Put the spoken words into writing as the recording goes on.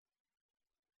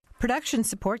Production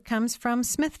support comes from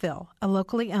Smithville, a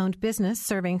locally owned business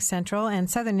serving central and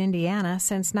southern Indiana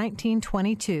since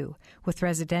 1922, with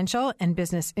residential and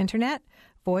business internet,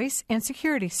 voice, and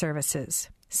security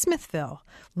services. Smithville,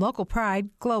 local pride,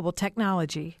 global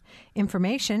technology.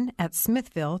 Information at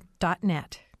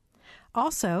smithville.net.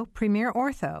 Also, Premier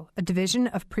Ortho, a division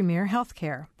of Premier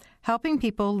Healthcare, helping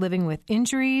people living with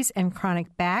injuries and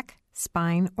chronic back,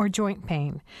 spine, or joint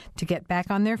pain to get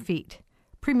back on their feet.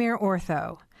 Premier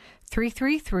Ortho,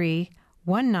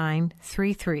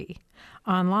 333-1933.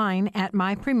 Online at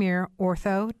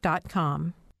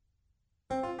mypremierortho.com.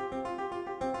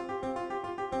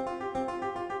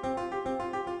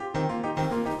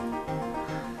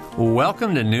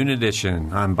 Welcome to Noon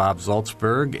Edition. I'm Bob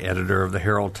Zaltzberg, editor of the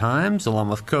Herald Times, along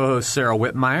with co-host Sarah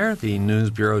Whitmire, the News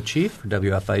Bureau Chief for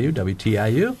WFIU,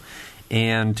 WTIU.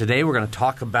 And today we're going to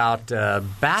talk about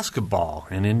basketball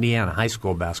in Indiana, high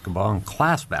school basketball and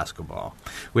class basketball.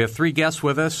 We have three guests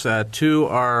with us. Two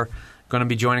are going to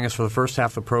be joining us for the first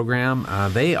half of the program.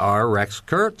 They are Rex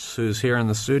Kurtz, who's here in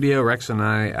the studio. Rex and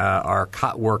I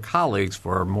were colleagues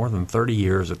for more than 30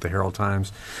 years at the Herald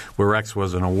Times, where Rex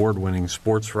was an award-winning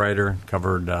sports writer,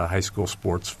 covered high school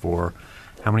sports for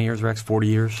how many years, Rex? 40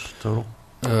 years total?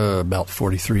 About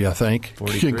 43, I think,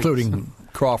 43. Including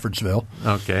Crawfordsville.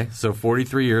 Okay, so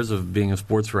 43 years of being a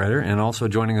sports writer, and also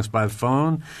joining us by the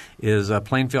phone is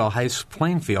Plainfield High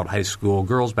School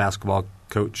girls basketball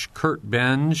coach Kurt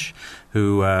Benge,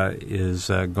 who is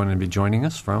going to be joining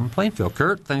us from Plainfield.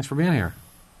 Kurt, thanks for being here.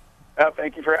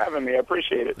 Thank you for having me. I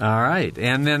appreciate it. All right.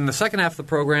 And then the second half of the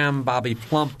program, Bobby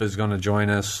Plump is going to join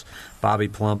us. Bobby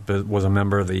Plump was a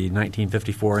member of the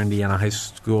 1954 Indiana High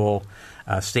School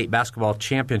state basketball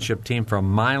championship team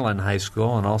from Milan High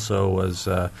School, and also was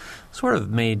sort of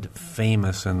made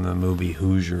famous in the movie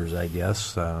Hoosiers, I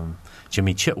guess.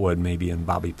 Jimmy Chitwood maybe and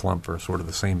Bobby Plump are sort of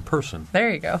the same person. There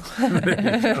you go.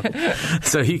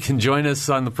 So you can join us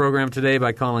on the program today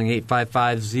by calling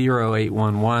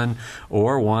 855-0811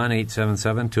 or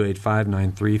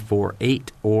 1-877-285-9348,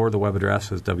 or the web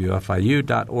address is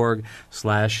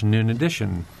wfiu.org/noon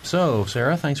edition. So,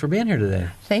 Sarah, thanks for being here today.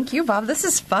 Thank you, Bob. This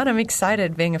is fun. I'm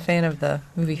excited being a fan of the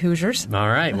movie Hoosiers. All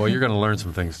right. Well, you're going to learn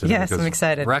some things today. Yes, I'm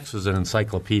excited. Rex is an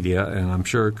encyclopedia, and I'm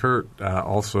sure Kurt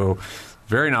also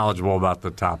very knowledgeable about the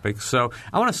topic. So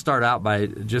I want to start out by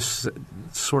just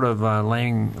sort of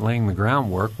laying the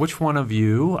groundwork. Which one of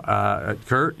you,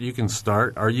 Kurt, you can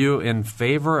start. Are you in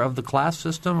favor of the class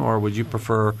system, or would you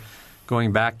prefer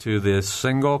going back to this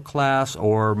single class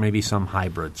or maybe some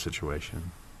hybrid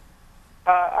situation?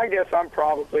 I guess I'm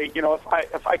probably,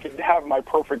 if I could have my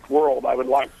perfect world, I would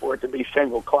like for it to be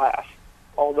single class.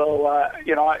 Although, I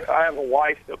have a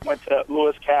wife that went to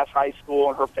Lewis Cass High School,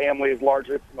 and her family is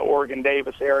largely from the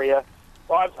Oregon-Davis area.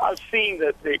 Well, I've seen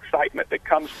the excitement that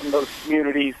comes from those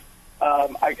communities.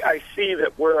 I see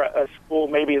that we're a school,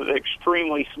 maybe the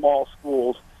extremely small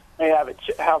schools, may have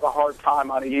a hard time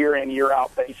on a year-in,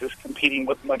 year-out basis competing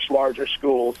with much larger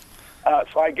schools.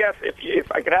 So I guess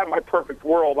if I could have my perfect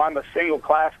world, I'm a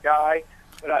single-class guy,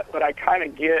 but I kind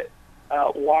of get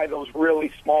why those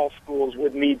really small schools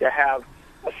would need to have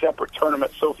a separate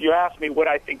tournament. So if you ask me what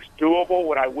I think is doable,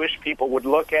 what I wish people would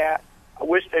look at, I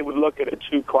wish they would look at a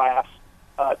two-class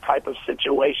type of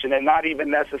situation and not even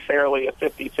necessarily a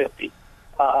 50-50.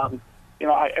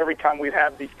 Every time we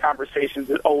have these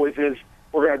conversations, it always is,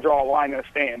 we're going to draw a line in the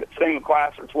sand. It's single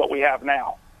class, or it's what we have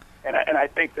now. And I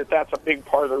think that's a big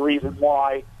part of the reason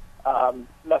why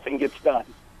nothing gets done.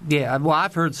 Yeah, well,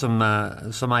 I've heard some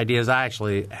ideas. I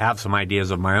actually have some ideas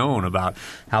of my own about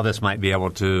how this might be able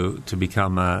to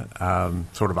become a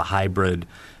sort of a hybrid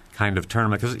kind of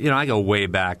tournament. Because I go way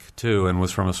back too, and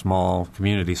was from a small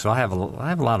community, so I have a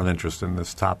lot of interest in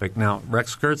this topic. Now,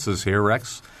 Rex Kurtz is here.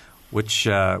 Rex, which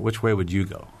way would you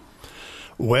go?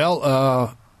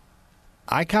 Well,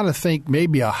 I kind of think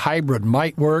maybe a hybrid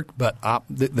might work, but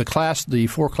the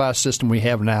four-class system we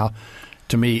have now,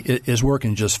 to me, is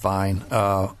working just fine.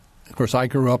 Of course, I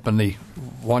grew up in the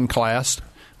one class,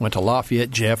 went to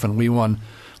Lafayette, Jeff, and we won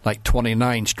like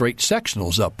 29 straight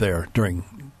sectionals up there during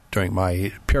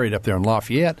my period up there in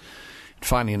Lafayette.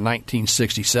 Finally, in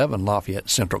 1967, Lafayette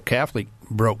Central Catholic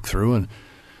broke through, and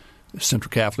Central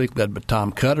Catholic led by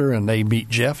Tom Cutter, and they beat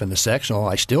Jeff in the sectional.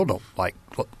 I still don't like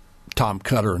Tom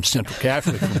Cutter and Central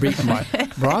Catholic for beating my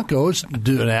Broncos,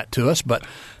 doing that to us, but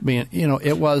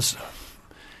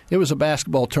it was a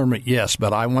basketball tournament, yes,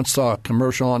 but I once saw a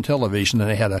commercial on television, and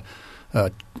they had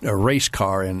a race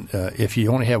car, and if you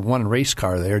only have one race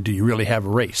car there, do you really have a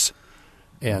race?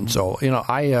 And so,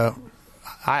 I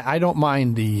don't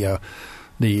mind the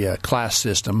class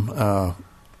system.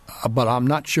 but I'm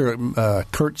not sure.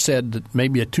 Kurt said that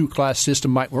maybe a 2-class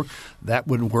system might work. That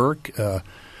would work.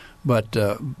 But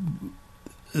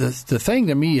the thing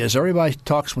to me is everybody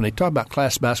talks, when they talk about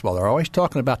class basketball, they're always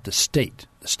talking about the state.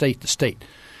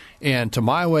 And to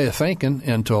my way of thinking,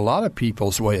 and to a lot of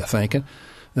people's way of thinking,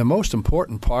 the most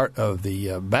important part of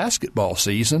the basketball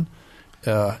season,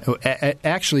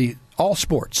 actually all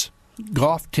sports,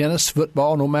 golf, tennis,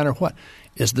 football, no matter what,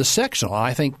 is the sectional.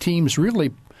 I think teams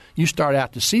really, you start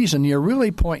out the season, you're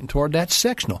really pointing toward that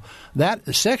sectional.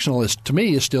 That sectional is, to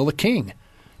me, is still the king.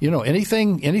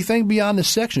 Anything beyond the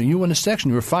sectional, you win the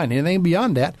sectional, you're fine. Anything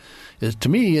beyond that, to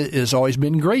me, has always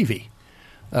been gravy.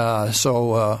 That's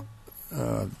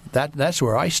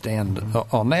where I stand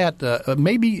on that.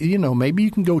 Maybe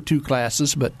you can go 2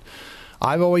 classes, but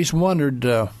I've always wondered,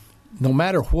 no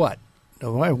matter what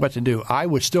to do, I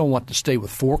would still want to stay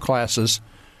with 4 classes,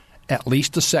 at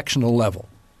least the sectional level.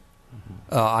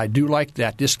 I do like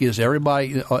that. This gives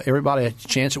everybody a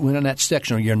chance at winning that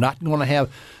sectional. You're not going to have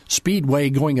Speedway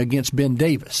going against Ben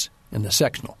Davis in the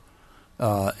sectional.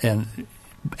 And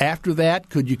after that,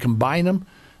 could you combine them?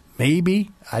 Maybe.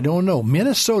 I don't know.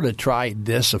 Minnesota tried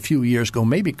this a few years ago.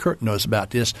 Maybe Kurt knows about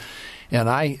this. And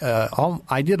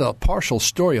I did a partial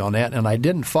story on that, and I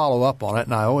didn't follow up on it,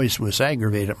 and I always was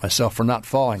aggravated at myself for not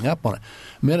following up on it.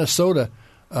 Minnesota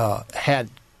had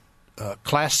a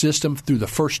class system through the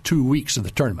first 2 weeks of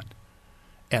the tournament.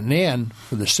 And then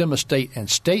for the semi-state and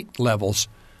state levels,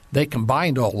 they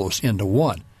combined all those into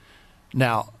one.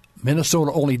 Now,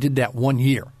 Minnesota only did that 1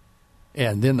 year.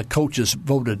 And then the coaches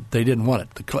voted they didn't want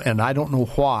it. And I don't know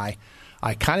why.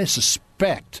 I kind of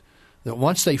suspect that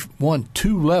once they won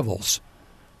 2 levels,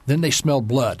 then they smelled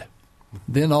blood.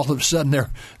 Then all of a sudden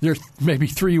they're maybe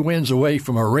 3 wins away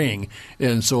from a ring.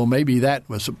 And so maybe that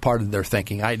was a part of their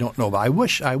thinking. I don't know. But I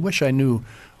wish I knew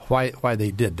why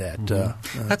they did that.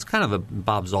 Mm-hmm. That's kind of a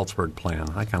Bob Zaltzberg plan.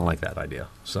 I kind of like that idea.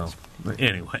 So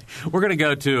anyway, we're going to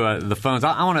go to the phones.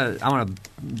 I want to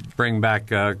bring back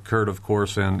Kurt, of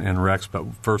course, and Rex. But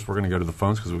first, we're going to go to the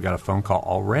phones because we've got a phone call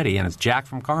already, and it's Jack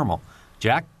from Carmel.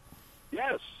 Jack?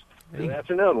 Yes. Good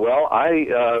afternoon. Well,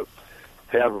 I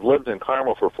have lived in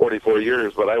Carmel for 44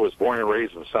 years, but I was born and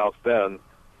raised in South Bend.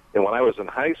 And when I was in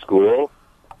high school,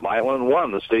 Milan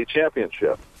won the state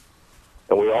championship.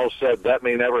 And we all said that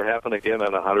may never happen again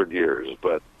in 100 years.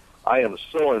 But I am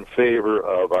so in favor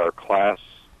of our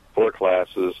 4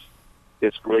 classes.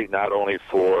 It's great not only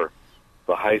for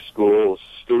the high school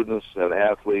students and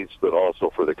athletes, but also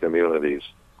for the communities.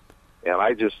 And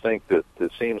I just think that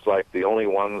it seems like the only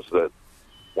ones that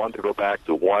want to go back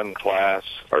to 1 class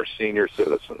are senior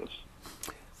citizens.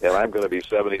 And I'm going to be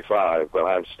 75, but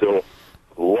I'm still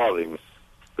loving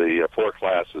the 4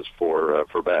 classes for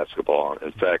basketball.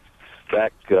 In fact,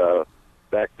 back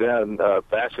then,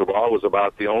 basketball was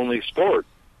about the only sport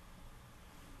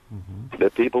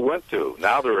that people went to.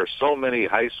 Now there are so many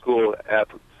high school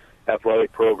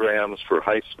athletic programs for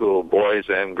high school boys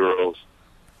and girls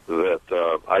that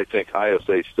I think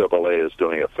IHSAA is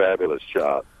doing a fabulous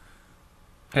job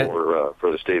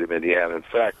for the state of Indiana. In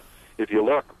fact, if you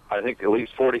look, I think at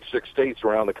least 46 states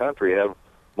around the country have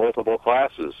multiple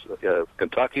classes.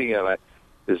 Kentucky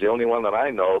is the only one that I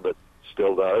know that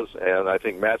still does, and I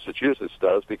think Massachusetts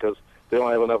does because they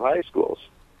don't have enough high schools.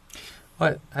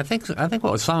 Well, I think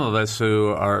what some of us who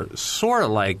are sort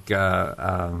of like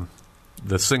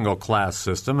the single class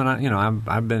system, and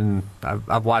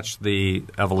I've watched the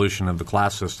evolution of the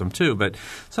class system too. But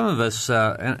some of us,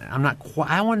 and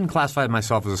I wouldn't classify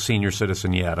myself as a senior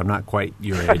citizen yet. I'm not quite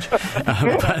your age,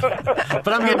 but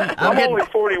I'm only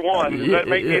 41. Does that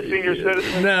make me a senior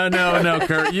citizen? No,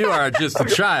 Kurt, you are just a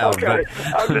child. Okay,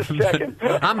 but I'm just checking.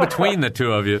 I'm between the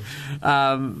two of you.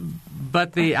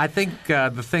 But I think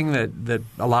the thing that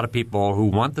a lot of people who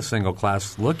want the single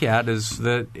class look at is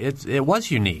that it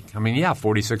was unique. I mean,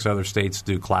 46 other states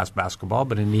do class basketball,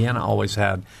 but Indiana always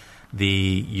had the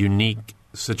unique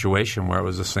situation where it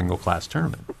was a single class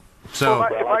tournament. So,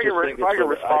 if I can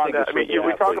respond,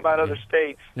 we talk about other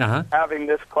states having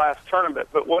this class tournament,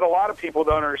 but what a lot of people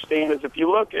don't understand is if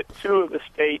you look at 2 of the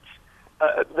states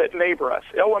that neighbor us,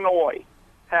 Illinois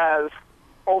has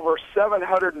over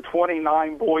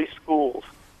 729 boys' schools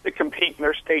that compete in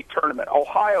their state tournament.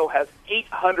 Ohio has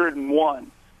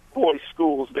 801 boys'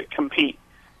 schools that compete.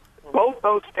 Both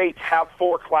those states have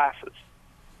 4 classes.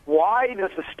 Why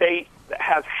does a state that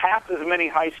has half as many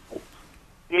high schools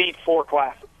need 4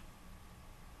 classes?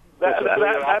 That's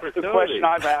the question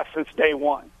I've asked since day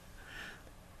one.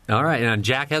 All right, and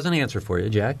Jack has an answer for you.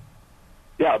 Jack?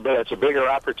 Yeah, but it's a bigger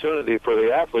opportunity for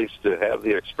the athletes to have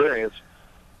the experience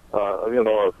of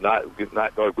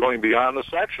not going beyond the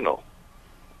sectional.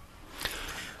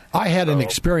 I had an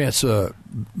experience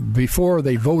before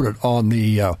they voted on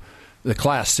the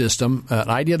class system,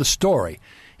 and I did a story.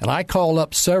 And I called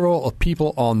up several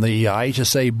people on the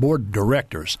IHSAA board of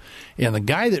directors. And the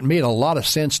guy that made a lot of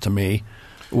sense to me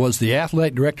was the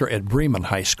athletic director at Bremen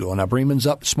High School. Now, Bremen's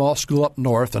a small school up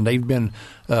north, and they've been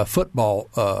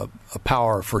football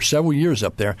power for several years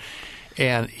up there.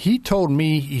 And he told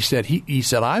me, he said,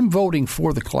 I'm voting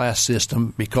for the class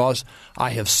system because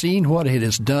I have seen what it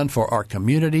has done for our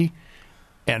community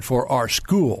and for our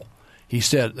school. He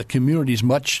said the community is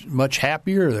much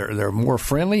happier. They're more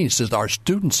friendly. He says our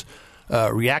students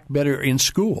react better in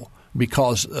school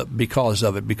because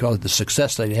of it, because of the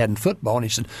success they had in football. And he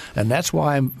said, and that's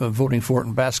why I'm voting for it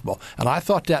in basketball. And I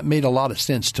thought that made a lot of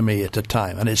sense to me at the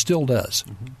time, and it still does.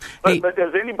 Mm-hmm. But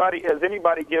has anybody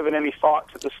given any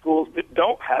thought to the schools that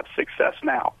don't have success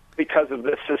now because of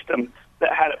this system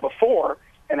that had it before,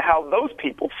 and how those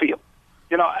people feel?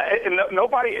 You know, and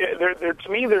nobody. To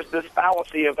me, there's this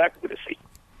fallacy of equity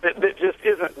that just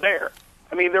isn't there.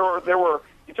 I mean, there were.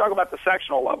 You talk about the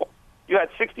sectional level. You had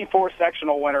 64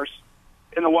 sectional winners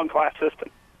in the one-class system.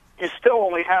 You still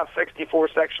only have 64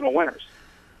 sectional winners.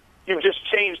 You've just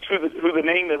changed who the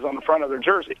name is on the front of their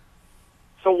jersey.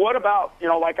 So what about,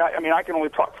 I can only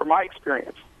talk from my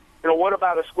experience. What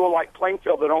about a school like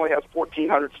Plainfield that only has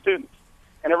 1,400 students?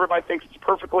 And everybody thinks it's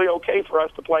perfectly okay for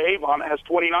us to play Avon that has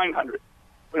 2,900.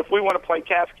 But if we want to play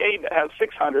Cascade that has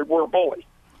 600, we're a bully.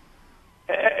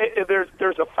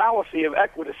 There's a fallacy of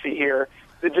equity here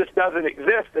that just doesn't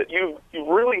exist, that you've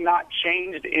really not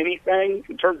changed anything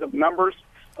in terms of numbers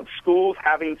of schools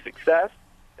having success,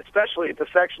 especially at the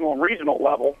sectional and regional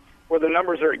level, where the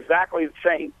numbers are exactly the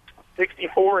same,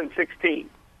 64 and 16,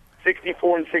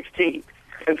 64 and 16.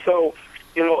 And so,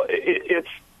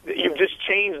 you've just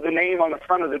changed the name on the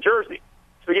front of the jersey.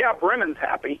 So, yeah, Bremen's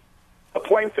happy, but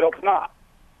Plainfield's not.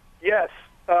 Yes,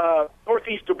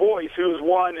 Northeast Du Bois, who's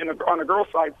won on the girls'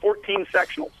 side 14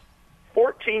 sectionals.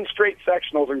 14 straight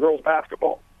sectionals in girls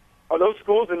basketball. Are those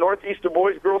schools in Northeast Du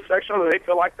Bois girls sectional, do they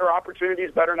feel like their opportunity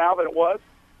is better now than it was?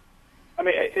 I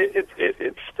mean,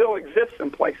 it still exists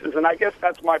in places, and I guess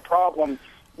that's my problem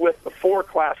with the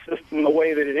four-class system the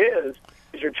way that it is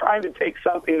you're trying to take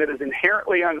something that is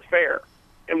inherently unfair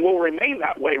and will remain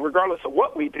that way regardless of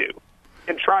what we do,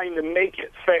 and trying to make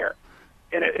it fair.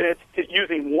 And it's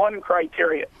using one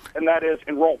criteria, and that is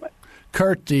enrollment.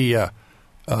 Kurt,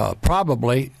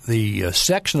 probably the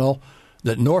sectional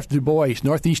that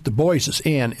Northeast Du Bois is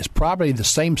in is probably the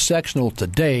same sectional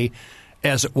today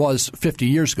as it was 50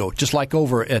 years ago, just like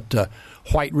over at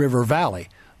White River Valley.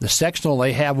 The sectional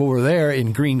they have over there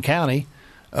in Greene County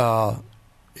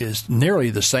is nearly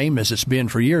the same as it's been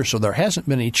for years, so there hasn't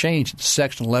been any change at the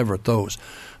sectional level at those.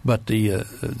 But the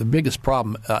biggest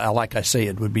problem, like I say,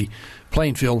 it would be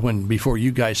Plainfield. When before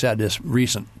you guys had this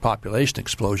recent population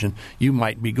explosion, you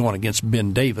might be going against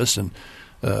Ben Davis, and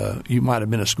you might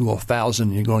have been a school of 1,000,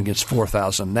 and you're going against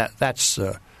 4,000. That's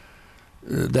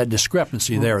that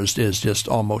discrepancy there is just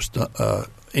almost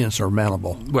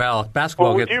insurmountable. Well,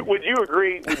 basketball. Would you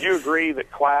agree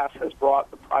that class has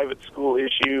brought the private school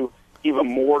issue even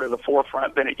more to the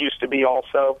forefront than it used to be?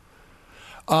 Also.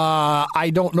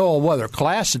 I don't know whether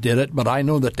class did it, but I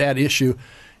know that issue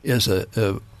is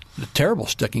a terrible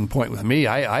sticking point with me.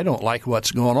 I don't like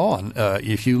what's going on.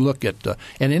 If you look at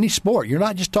in any sport, you're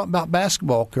not just talking about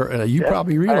basketball. You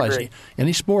probably realize it.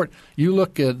 Any sport, you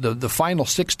look at the final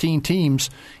 16 teams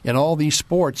in all these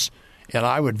sports, and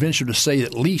I would venture to say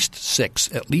at least six,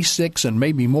 and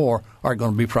maybe more are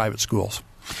going to be private schools.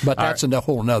 But that's a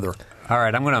whole nother. All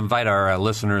right, I'm going to invite our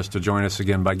listeners to join us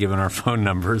again by giving our phone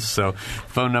numbers. So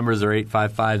phone numbers are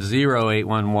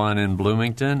 855-0811 in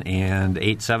Bloomington and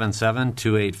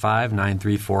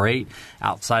 877-285-9348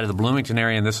 outside of the Bloomington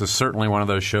area. And this is certainly one of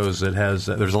those shows that there's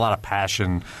a lot of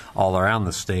passion all around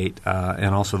the state.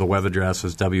 And also the web address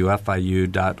is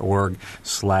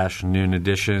wfiu.org/noon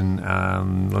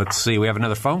edition. Let's see, we have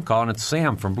another phone call, and it's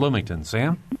Sam from Bloomington.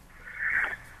 Sam?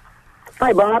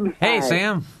 Hi, Bob. Hey, Hi.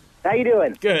 Sam. How you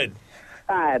doing? Good.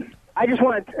 I just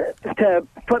wanted to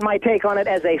put my take on it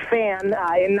as a fan.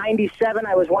 In '97,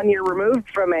 I was 1 year removed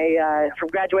from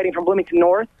graduating from Bloomington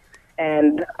North,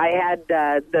 and I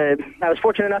was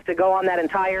fortunate enough to go on that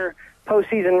entire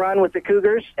postseason run with the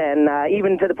Cougars, and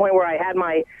even to the point where I had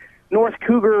my North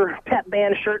Cougar pep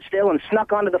band shirt still, and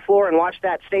snuck onto the floor and watched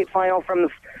that state final from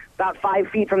about 5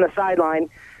 feet from the sideline,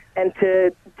 and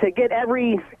to get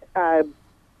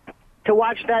to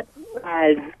watch that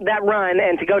run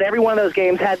and to go to every one of those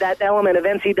games had that element of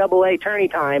NCAA tourney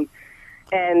time.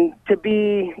 And to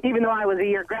be, even though I was a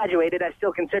year graduated, I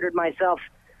still considered myself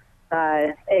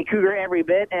a Cougar every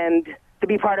bit. And to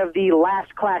be part of the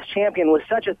last class champion was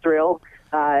such a thrill.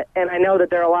 And I know that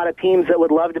there are a lot of teams that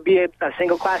would love to be a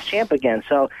single class champ again.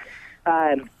 So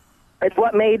it's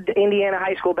what made Indiana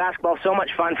high school basketball so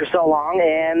much fun for so long,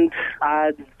 and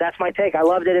that's my take. I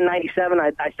loved it in '97.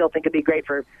 I still think it'd be great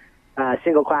for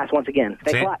single class once again.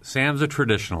 Thanks a lot. Sam's a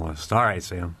traditionalist. All right,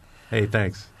 Sam. Hey,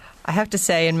 thanks. I have to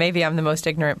say, and maybe I'm the most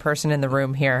ignorant person in the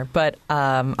room here, but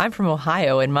I'm from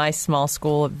Ohio. In my small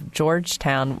school of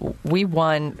Georgetown, we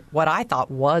won what I thought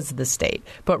was the state,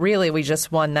 but really we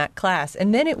just won that class.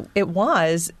 And then it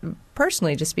was,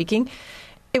 personally just speaking,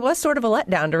 it was sort of a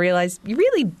letdown to realize you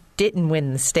really didn't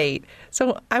win the state.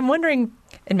 So I'm wondering,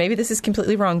 and maybe this is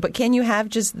completely wrong, but can you have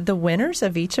just the winners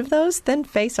of each of those then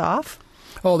face off?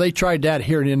 Oh, they tried that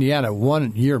here in Indiana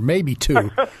 1 year, maybe two.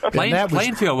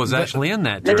 Plainfield was actually in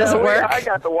that. It doesn't work. I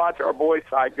got to watch our boys'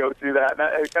 side go through that.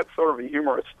 And that's sort of a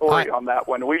humorous story on that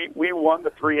one. We won the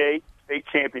 3A state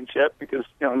championship because,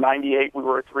 98 we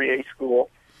were a 3A school.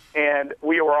 And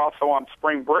we were also on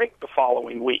spring break the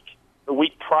following week, the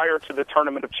week prior to the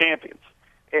Tournament of Champions.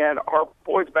 And our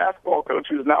boys' basketball coach,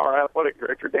 who's now our athletic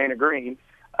director, Dana Green,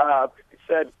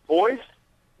 said, boys,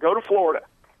 go to Florida.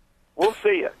 We'll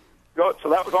see you. So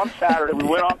that was on Saturday. We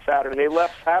went on Saturday. They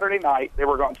left Saturday night. They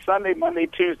were gone Sunday, Monday,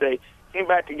 Tuesday, came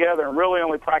back together and really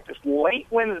only practiced late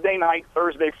Wednesday night,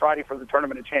 Thursday, Friday for the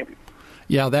Tournament of Champions.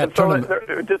 Yeah, that tournament.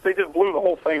 They just blew the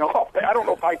whole thing off. I don't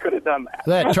know if I could have done that.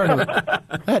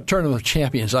 That tournament of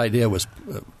champions idea was,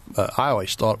 I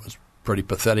always thought it was a pretty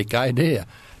pathetic idea.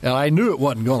 And I knew it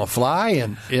wasn't going to fly,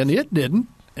 and it didn't.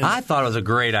 I thought it was a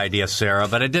great idea, Sarah,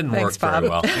 but it didn't work very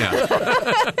well.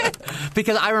 Yeah.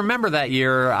 Because I remember that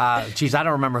year, I don't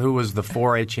remember who was the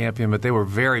 4A champion, but they were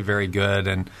very, very good,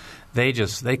 and they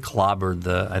clobbered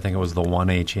I think it was the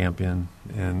 1A champion.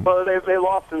 And well, they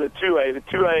lost to the 2A. The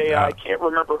 2A, I can't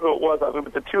remember who it was,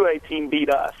 but the 2A team beat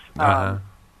us. Can't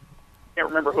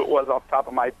remember who it was off the top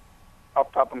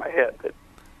of my head. But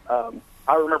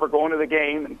I remember going to the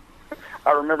game, and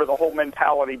I remember the whole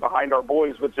mentality behind our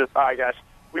boys was just, gosh,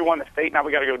 we won the state, now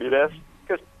we got to go do this.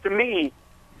 Because to me,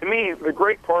 the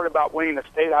great part about winning the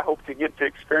state, I hope to get to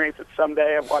experience it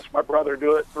someday. I've watched my brother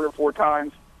do it 3 or 4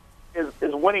 times, is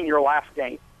winning your last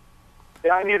game.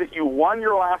 The idea that you won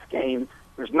your last game,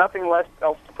 there's nothing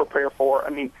else to prepare for.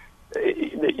 I mean,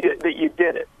 that you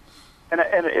did it. And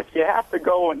if you have to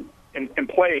go and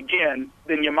play again,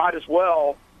 then you might as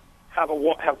well have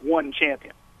one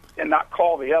champion and not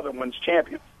call the other ones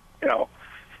champions,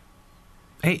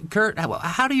 Hey, Kurt,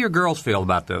 how do your girls feel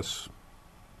about this?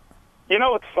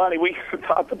 It's funny. We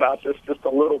talked about this just a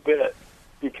little bit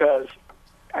because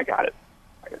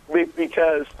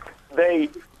because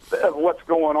of what's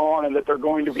going on and that they're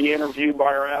going to be interviewed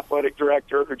by our athletic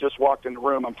director who just walked in the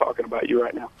room. I'm talking about you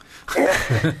right now.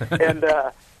 And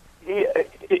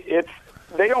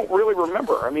they don't really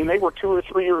remember. I mean, they were 2 or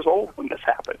 3 years old when this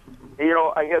happened.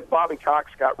 I guess Bobby Cox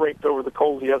got raked over the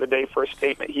coals the other day for a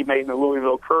statement he made in the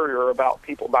Louisville Courier about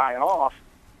people dying off.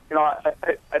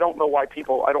 I don't know why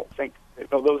people, I don't think,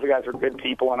 those guys are good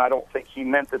people, and I don't think he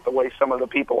meant it the way some of the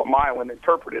people at Milan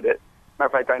interpreted it. Matter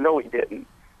of fact, I know he didn't.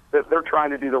 They're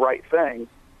trying to do the right thing.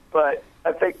 But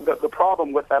I think the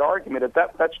problem with that argument is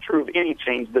that's true of any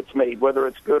change that's made, whether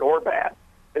it's good or bad,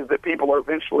 is that people are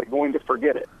eventually going to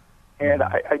forget it. And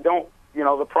I don't,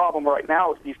 the problem right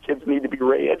now is these kids need to be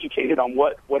re-educated on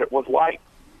what it was like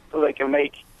so they can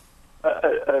make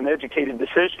an educated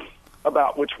decision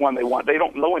about which one they want. They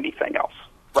don't know anything else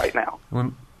right now.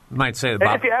 Well, might say and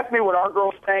if you ask me what our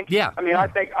girls think,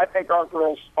 I think our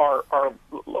girls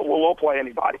will play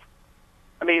anybody.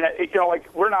 I mean,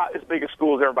 we're not as big a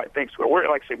school as everybody thinks we're. We're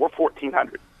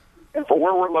 1,400, and for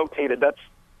where we're located,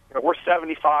 we're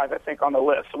 75, I think, on the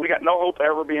list. So we got no hope of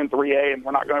ever being 3A, and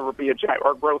we're not going to ever be a giant.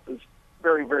 Our growth is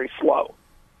very, very slow.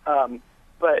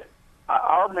 But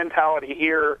our mentality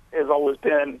here has always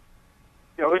been,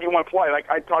 who do you want to play? Like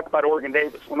I talked about Oregon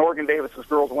Davis. When Oregon Davis's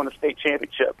girls won a state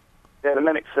championship, they had the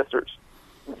Minnick sisters.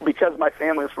 Because my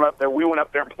family was from up there, we went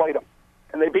up there and played them,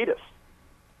 and they beat us.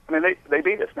 I mean, they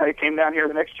beat us. Now they came down here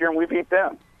the next year, and we beat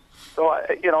them. So,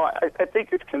 I think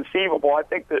it's conceivable. I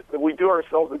think that we do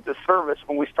ourselves a disservice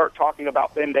when we start talking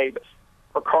about Ben Davis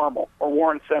or Carmel or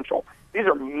Warren Central. These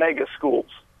are mega schools.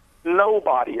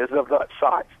 Nobody is of that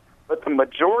size. But the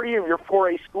majority of your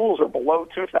 4A schools are below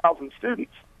 2,000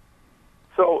 students.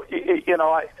 So,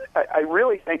 I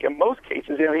really think in most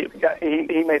cases,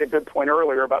 he made a good point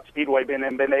earlier about Speedway being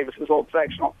in Ben Davis's old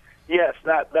sectional. Yes,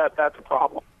 that's a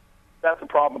problem. That's a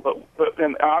problem. But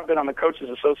and I've been on the Coaches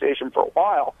Association for a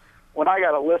while. When I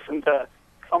got to listen to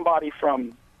somebody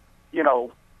from,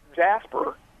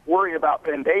 Jasper worry about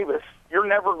Ben Davis, you're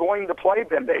never going to play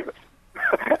Ben Davis.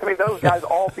 I mean, those guys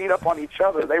all beat up on each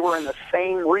other. They were in the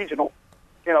same regional,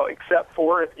 except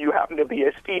for if you happen to be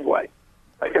a Speedway.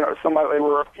 Somebody, there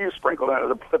were a few sprinkled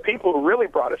in. The people who really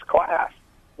brought us class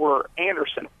were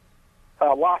Anderson,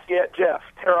 Lafayette Jeff,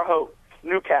 Terre Haute,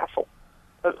 Newcastle.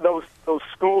 Those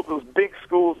schools, those big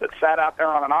schools that sat out there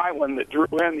on an island that drew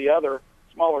in the other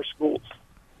smaller schools.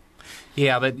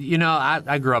 Yeah, but,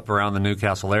 I grew up around the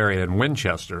Newcastle area in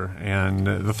Winchester, and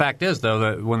the fact is, though,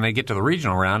 that when they get to the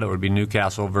regional round, it would be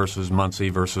Newcastle versus Muncie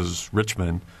versus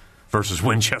Richmond versus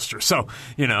Winchester. So,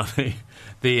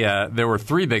 there were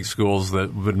 3 big schools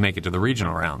that would make it to the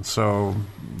regional round. So,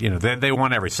 they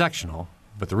won every sectional,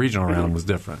 but the regional round was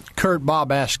different. Kurt,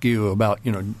 Bob asked you about,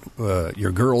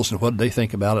 your girls and what they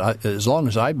think about it. As long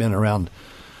as I've been around,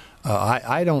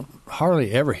 I don't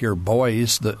hardly ever hear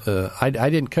boys. I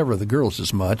didn't cover the girls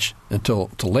as much until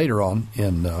later on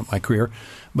in my career,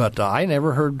 but I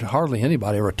never heard hardly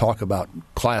anybody ever talk about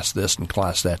class this and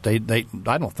class that.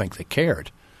 I don't think they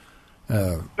cared.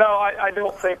 No, I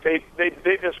don't think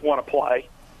they just want to play.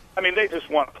 I mean, they just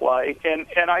want to play,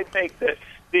 and I think that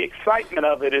the excitement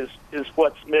of it is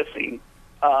what's missing.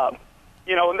 And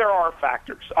there are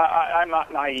factors. I'm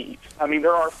not naive. I mean,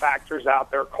 there are factors out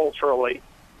there culturally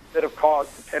that have caused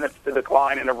attendance to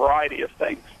decline in a variety of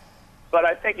things. But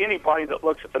I think anybody that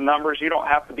looks at the numbers, you don't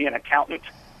have to be an accountant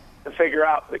to figure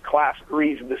out that class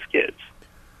grieves the skids,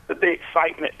 that the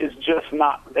excitement is just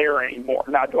not there anymore.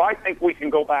 Now, do I think we can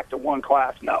go back to one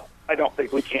class? No, I don't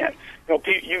think we can.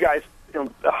 You guys,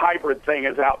 the hybrid thing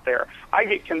is out there. I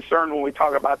get concerned when we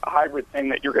talk about the hybrid thing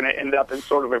that you're going to end up in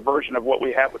sort of a version of what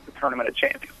we have with the Tournament of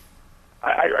Champions.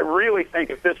 I really think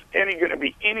if there's going to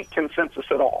be any consensus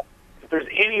at all, if there's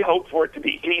any hope for it to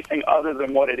be anything other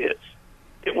than what it is,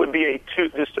 it would be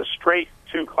just a straight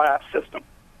 2-class system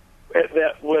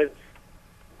that would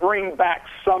bring back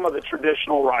some of the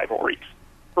traditional rivalries,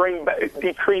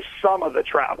 decrease some of the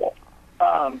travel,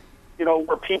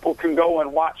 where people can go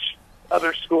and watch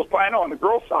other schools play. I know on the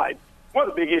girls' side, one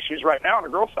of the big issues right now on the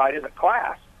girls' side isn't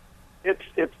class;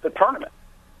 it's the tournament.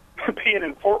 Being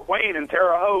in Fort Wayne and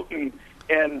Terre Haute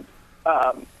and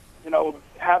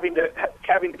having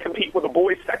to compete with a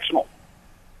boys sectional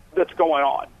that's going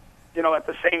on, at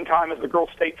the same time as the girls'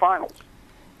 state finals.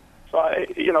 So,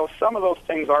 some of those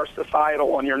things are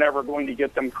societal, and you're never going to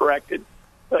get them corrected.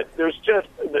 But there's just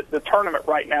the tournament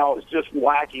right now is just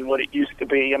lacking what it used to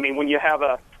be. I mean, when you have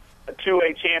a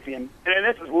 2A champion, and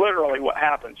this is literally what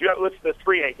happens. It's the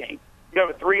 3A game. You have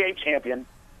a 3A champion,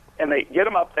 and they get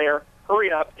them up there,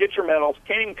 hurry up, get your medals,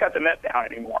 can't even cut the net down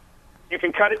anymore. You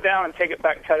can cut it down and take it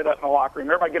back and cut it up in the locker room.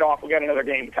 Everybody get off, we got another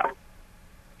game to come.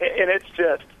 And it's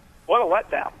just, what a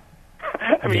letdown.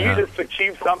 I mean, You just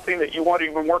achieved something that you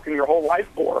wanted, been working your whole life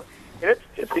for. And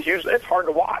it's hard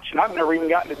to watch, and I've never even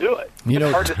gotten to do it.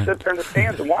 It's hard to sit there in the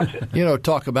stands and watch it.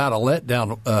 Talk about a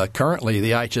letdown. Currently,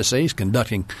 the IHSAA is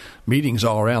conducting meetings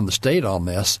all around the state on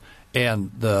this, and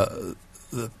the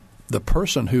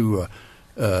person who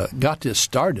got this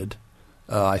started,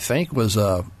 I think, was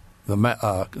the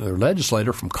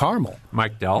legislator from Carmel,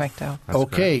 Mike Dell.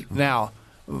 Okay, correct. Now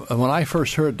when I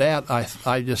first heard that,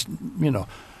 I just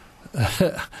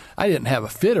I didn't have a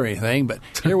fit or anything, but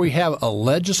here we have a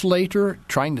legislator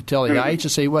trying to tell the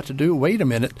IHSAA what to do. Wait a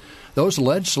minute. Those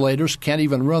legislators can't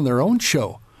even run their own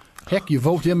show. Heck, you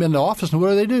vote them into office, and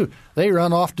what do? They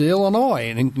run off to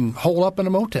Illinois and hole up in a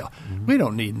motel. Mm-hmm. We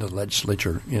don't need the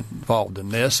legislature involved in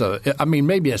this. I mean,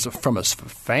 maybe from a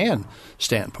fan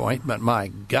standpoint, but my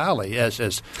golly,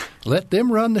 as let them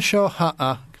run the show,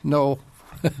 no.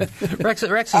 Rex has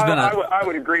been I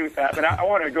would agree with that, but I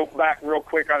want to go back real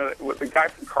quick on what the guy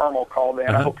from Carmel called in.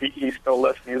 I hope he's still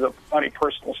listening. It's a funny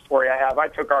personal story I have. I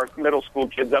took our middle school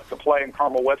kids up to play in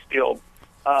Carmel Westfield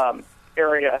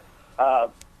area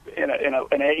in an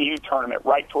AAU tournament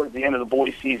right towards the end of the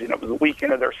boys' season. It was the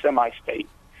weekend of their semi-state.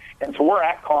 And so we're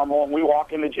at Carmel, and we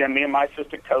walk in the gym, me and my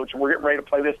assistant coach, and we're getting ready to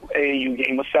play this AAU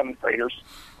game with 7th graders.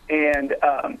 And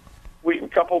a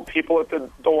couple of people at the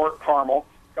door at Carmel,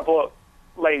 a couple of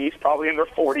ladies, probably in their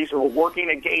 40s, who were working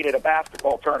a gate at a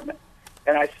basketball tournament.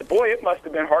 And I said, boy, it must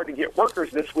have been hard to get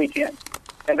workers this weekend.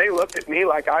 And they looked at me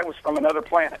like I was from another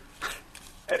planet.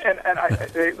 And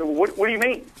what do you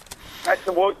mean? I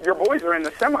said, well, your boys are in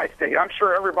the semi-state. I'm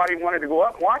sure everybody wanted to go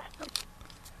up and watch them.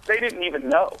 They didn't even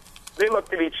know. They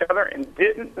looked at each other and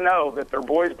didn't know that their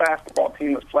boys' basketball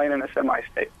team was playing in the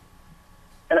semi-state.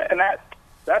 And that's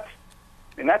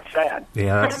sad.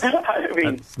 Yeah,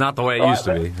 that's not the way it used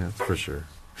to be, that's for sure.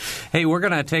 Hey, we're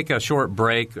going to take a short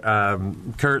break,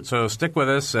 Kurt, so stick with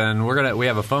us, and we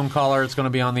have a phone caller that's going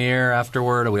to be on the air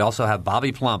afterward. We also have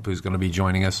Bobby Plump, who's going to be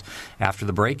joining us after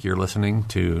the break. You're listening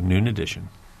to Noon Edition.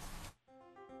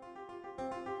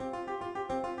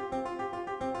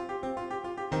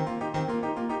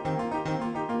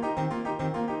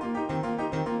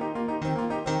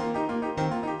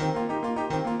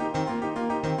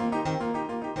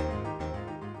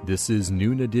 This is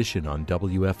Noon Edition on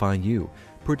WFIU.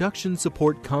 Production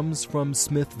support comes from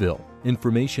Smithville.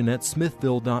 Information at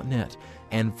smithville.net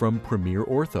and from Premier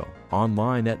Ortho,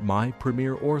 online at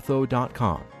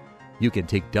mypremierortho.com. You can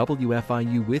take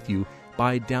WFIU with you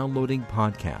by downloading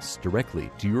podcasts directly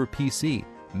to your PC,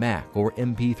 Mac, or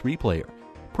MP3 player.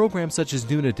 Programs such as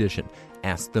Noon Edition,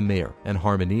 Ask the Mayor, and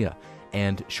Harmonia,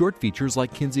 and short features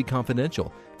like Kinsey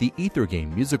Confidential, the Ether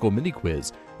Game musical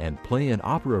mini-quiz, and play and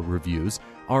opera reviews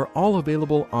are all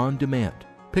available on demand.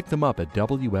 Pick them up at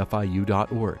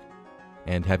WFIU.org.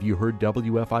 And have you heard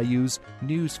WFIU's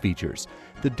news features?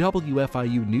 The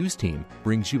WFIU News Team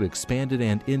brings you expanded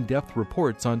and in-depth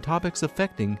reports on topics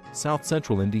affecting South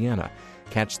Central Indiana.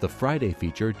 Catch the Friday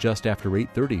feature just after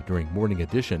 8:30 during Morning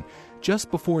Edition,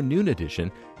 just before Noon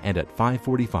Edition, and at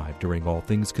 5:45 during All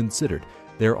Things Considered.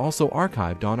 They're also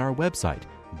archived on our website,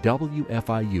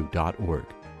 WFIU.org.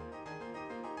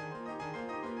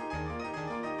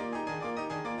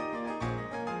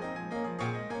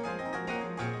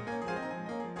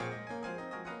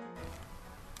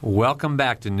 Welcome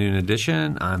back to Noon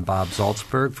Edition. I'm Bob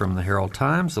Zaltzberg from the Herald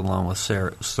Times, along with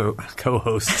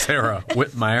co-host Sarah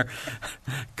Whitmire.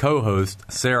 Co-host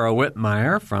Sarah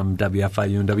Whitmire from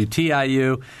WFIU and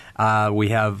WTIU. We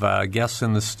have guests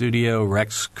in the studio,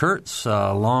 Rex Kurtz,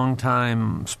 a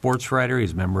longtime sports writer.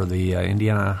 He's a member of the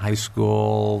Indiana High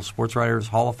School Sports Writers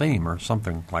Hall of Fame or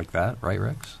something like that. Right,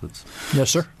 Rex? Yes,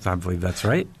 sir. I believe that's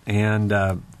right. And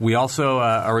we also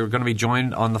are going to be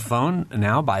joined on the phone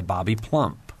now by Bobby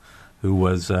Plump, who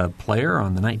was a player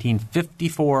on the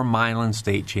 1954 Milan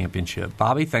State Championship.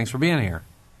 Bobby, thanks for being here.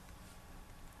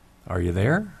 Are you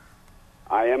there?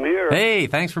 I am here. Hey,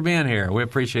 thanks for being here. We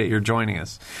appreciate your joining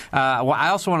us. Well, I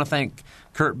also want to thank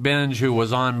Kurt Binge, who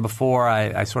was on before.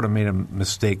 I sort of made a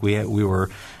mistake. We were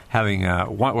having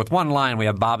with one line. We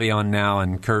have Bobby on now,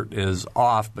 and Kurt is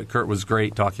off. But Kurt was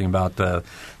great talking about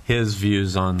his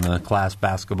views on the class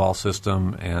basketball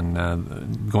system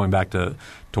and going back to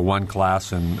one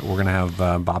class. And we're going to have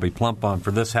Bobby Plump on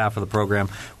for this half of the program.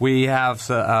 We have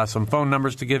some phone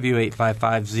numbers to give you,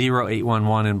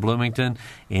 855-0811 in Bloomington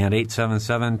and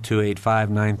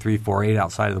 877-285-9348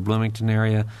 outside of the Bloomington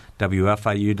area.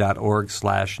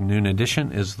 WFIU.org/Noon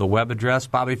Edition is the web address.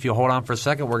 Bobby, if you'll hold on for a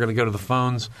second, we're going to go to the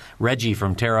phones. Reggie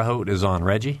from Terre Haute is on.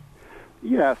 Reggie?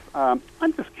 Yes. I'm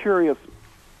just curious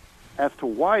as to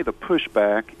why the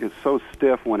pushback is so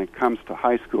stiff when it comes to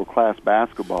high school class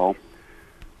basketball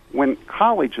when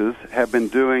colleges have been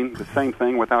doing the same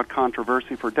thing without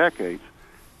controversy for decades.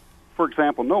 For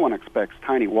example, no one expects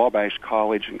Tiny Wabash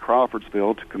College in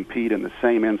Crawfordsville to compete in the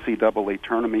same NCAA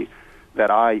tournament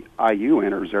that IU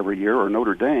enters every year, or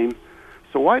Notre Dame.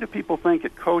 So why do people think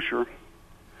it kosher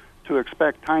to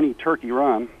expect tiny Turkey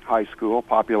Run High School,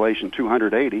 population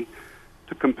 280,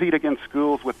 to compete against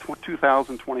schools with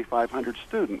 2,000, 2,500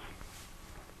 students?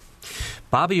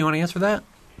 Bobby, you want to answer that?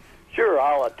 Sure,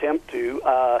 I'll attempt to.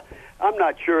 I'm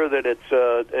not sure that it's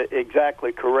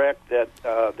exactly correct that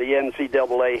the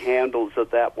NCAA handles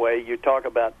it that way. You talk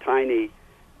about tiny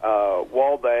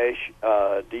Wabash.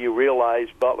 Do you realize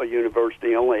Butler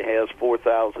University only has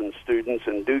 4,000 students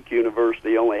and Duke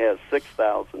University only has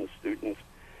 6,000 students?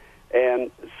 And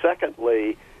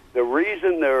secondly, the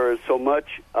reason there is so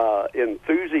much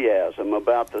enthusiasm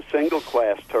about the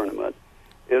single-class tournament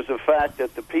is the fact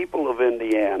that the people of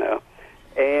Indiana,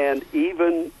 and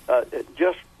even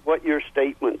just what your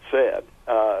statement said,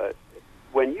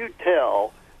 when you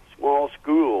tell small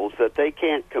schools that they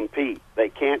can't compete,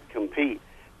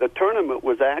 the tournament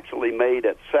was actually made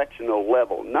at sectional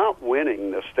level, not winning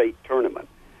the state tournament.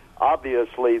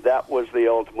 Obviously, that was the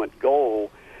ultimate goal.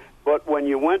 But when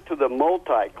you went to the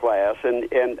multi-class,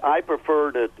 and I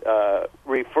prefer to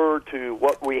refer to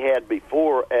what we had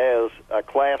before as a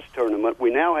class tournament,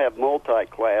 we now have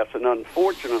multi-class, and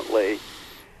unfortunately,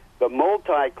 the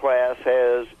multi-class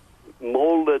has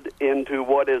molded into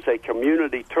what is a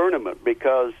community tournament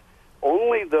because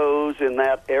only those in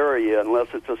that area, unless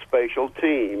it's a special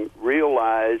team,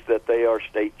 realize that they are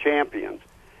state champions.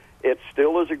 It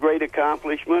still is a great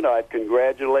accomplishment. I've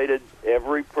congratulated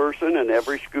every person and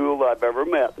every school I've ever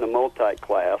met in the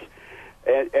multi-class,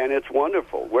 and it's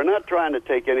wonderful. We're not trying to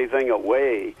take anything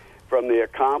away from the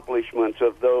accomplishments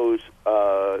of those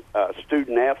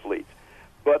student athletes,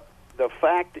 but the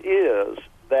fact is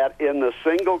that in the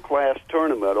single-class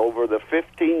tournament over the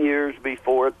 15 years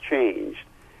before it changed,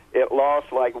 it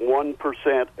lost like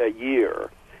 1% a year,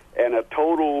 and a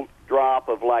total drop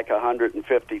of like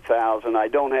 150,000. I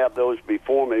don't have those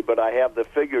before me, but I have the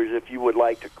figures if you would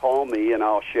like to call me, and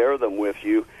I'll share them with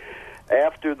you.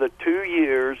 After the 2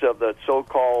 years of the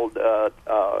so-called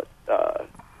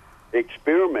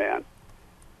experiment,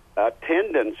 10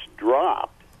 attendance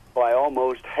dropped by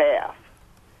almost half.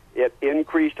 It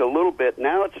increased a little bit.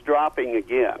 Now it's dropping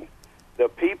again. The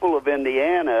people of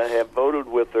Indiana have voted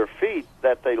with their feet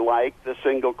that they like the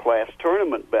single-class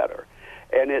tournament better.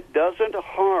 And it doesn't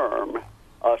harm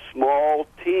a small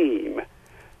team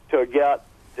to get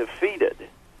defeated.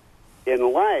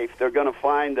 In life, they're going to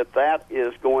find that that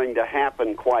is going to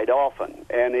happen quite often.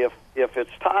 And if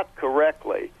it's taught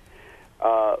correctly,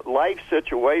 life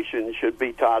situations should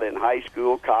be taught in high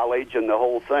school, college, and the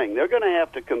whole thing. They're going to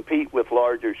have to compete with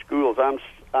larger schools.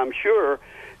 I'm sure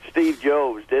Steve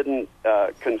Jobs didn't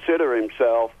consider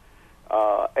himself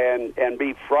and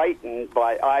be frightened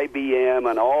by IBM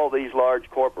and all these large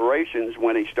corporations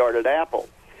when he started Apple.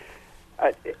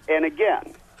 And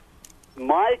again,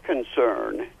 my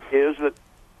concern is that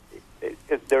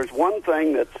there's one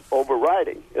thing that's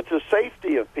overriding. It's the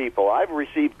safety of people. I've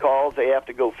received calls they have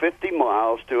to go 50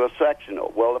 miles to a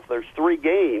sectional. Well, if there's 3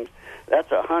 games, that's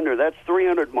 100. That's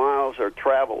 300 miles they're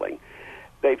traveling.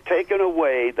 They've taken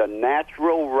away the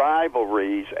natural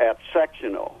rivalries at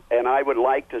sectional, and I would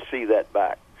like to see that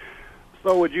back.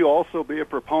 So would you also be a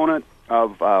proponent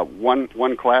of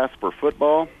one class for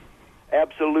football?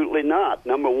 Absolutely not.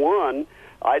 Number one,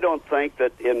 I don't think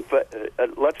that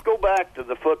let's go back to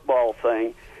the football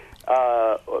thing.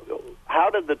 How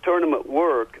did the tournament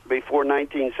work before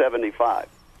 1975?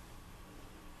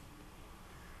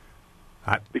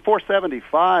 Before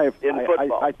 75,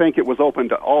 I think it was open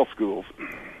to all schools.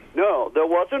 No, there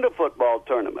wasn't a football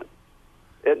tournament.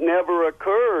 It never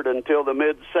occurred until the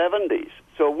mid-'70s.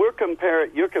 So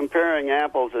you're comparing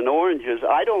apples and oranges.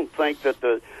 I don't think that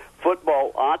the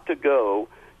football ought to go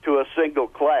to a single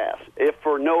class, if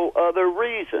for no other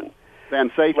reason.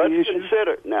 Then safety issues?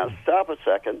 Now, stop a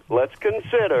second. Let's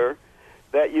consider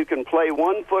that you can play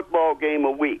one football game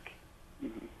a week.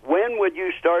 When would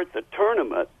you start the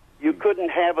tournament? You couldn't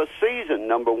have a season,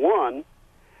 number one,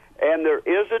 and there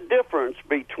is a difference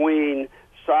between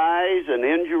size and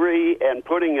injury and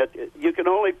putting it. You can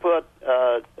only put,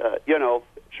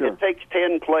 Sure. It takes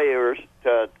 10 players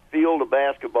to field a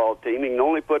basketball team. You can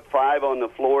only put 5 on the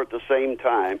floor at the same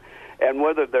time. And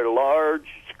whether they're large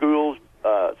schools,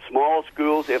 small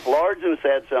schools, if Largent's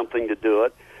had something to do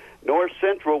it, North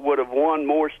Central would have won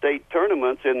more state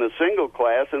tournaments in the single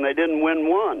class, and they didn't win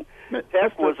one.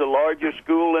 Tech was the largest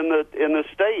school in the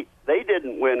state. They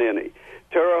didn't win any.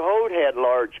 Terre Haute had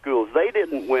large schools. They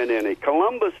didn't win any.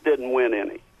 Columbus didn't win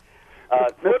any.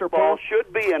 Football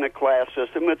should be in a class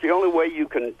system. It's the only way you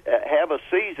can have a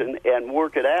season and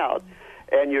work it out,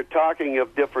 and you're talking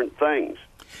of different things.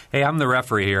 Hey, I'm the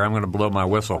referee here. I'm going to blow my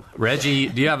whistle. Reggie,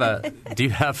 do you have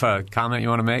a comment you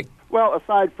want to make? Well,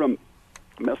 aside from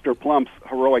Mr. Plump's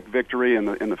heroic victory in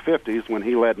the 50s when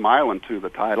he led Milan to the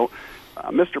title,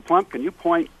 Mr. Plump, can you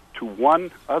point to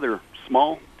one other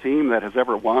small team that has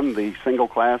ever won the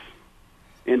single-class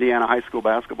Indiana high school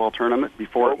basketball tournament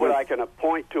before? Well, but I can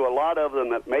point to a lot of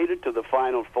them that made it to the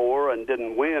Final Four and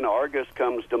didn't win. Argus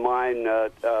comes to mind,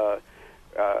 and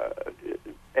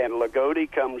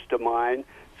Lagodi comes to mind.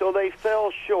 So they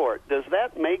fell short. Does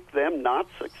that make them not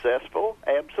successful?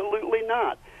 Absolutely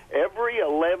not. Every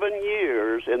 11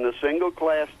 years in the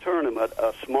single-class tournament,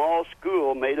 a small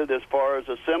school made it as far as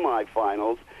the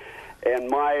semifinals, and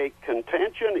my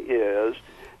contention is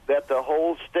that the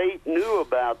whole state knew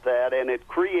about that, and it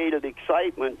created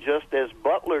excitement just as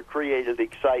Butler created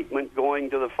excitement going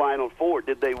to the Final Four.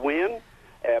 Did they win?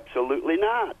 Absolutely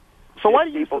not. So why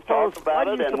do you suppose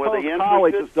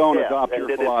colleges don't adopt your philosophy?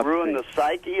 Did it ruin the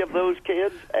psyche of those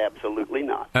kids? Absolutely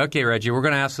not. Okay, Reggie, we're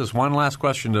going to ask this one last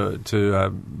question to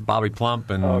Bobby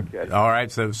Plump. And okay. All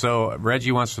right, so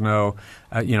Reggie wants to know,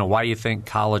 why you think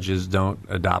colleges don't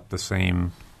adopt the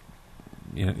same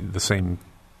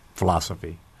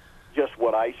philosophy. Just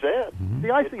what I said.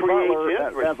 Mm-hmm. I see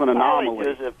Butler as an anomaly.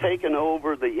 Colleges have taken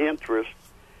over the interest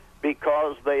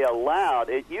because they allowed.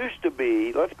 It used to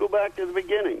be, let's go back to the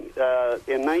beginning.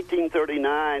 In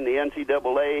 1939, the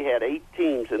NCAA had 8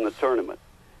 teams in the tournament.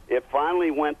 It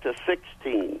finally went to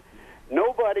 16.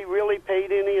 Nobody really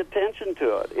paid any attention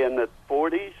to it. In the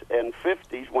 40s and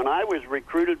 50s, when I was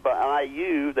recruited by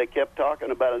IU, they kept talking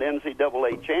about an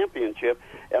NCAA championship,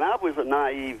 and I was a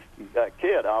naive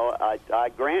kid. I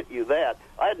grant you that.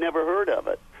 I had never heard of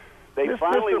it. They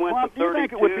finally went to 32. Do you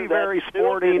think it would be very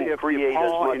sporting if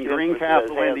DePaul in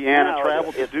Greencastle, Indiana,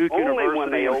 traveled to Duke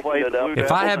University and played the Blue Devils?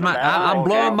 If I had I'm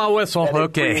blowing my whistle.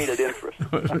 Okay.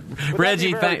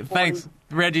 Reggie, thanks.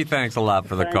 Reggie, thanks a lot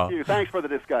for the call. Thank you. Thanks for the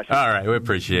discussion. All right, we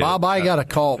appreciate it. Bob, I got a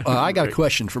call. I got a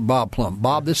question for Bob Plump.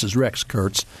 Bob, this is Rex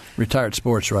Kurtz, retired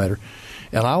sports writer,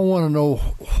 and I want to know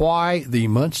why the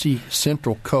Muncie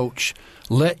Central coach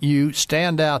let you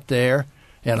stand out there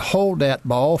and hold that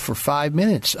ball for 5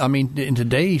 minutes. I mean, in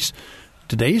today's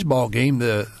ball game,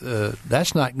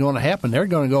 that's not going to happen. They're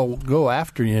going to go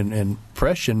after you and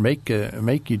press you and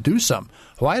make you do something.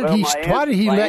 Why did he let